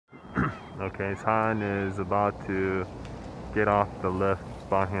Okay, Han is about to get off the lift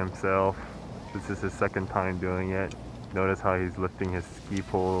by himself. This is his second time doing it. Notice how he's lifting his ski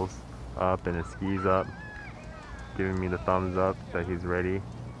poles up and his skis up, giving me the thumbs up that he's ready.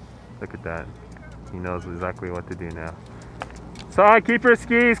 Look at that. He knows exactly what to do now. So keep your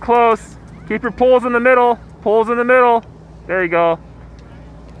skis close. Keep your poles in the middle. Poles in the middle. There you go.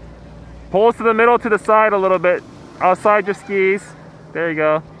 Poles to the middle, to the side a little bit. Outside your skis. There you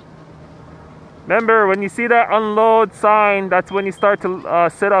go. Remember, when you see that unload sign, that's when you start to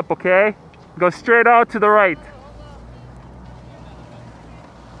sit up, okay? Go straight out to the right.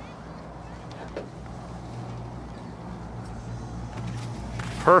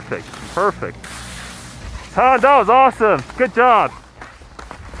 Perfect, perfect. Han, that was awesome. Good job.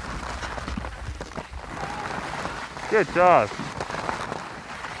 Good job.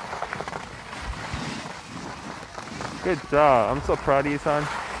 Good job. I'm so proud of you, son.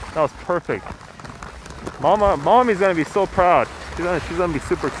 That was perfect. Mommy's gonna be so proud. She's gonna be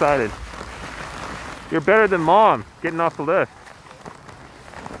super excited. You're better than mom getting off the lift.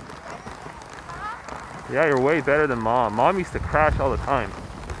 Yeah, you're way better than mom. Mom used to crash all the time.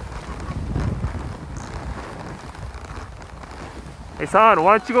 Hey, son,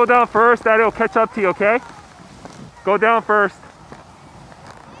 why don't you go down first? Daddy will catch up to you, okay? Go down first.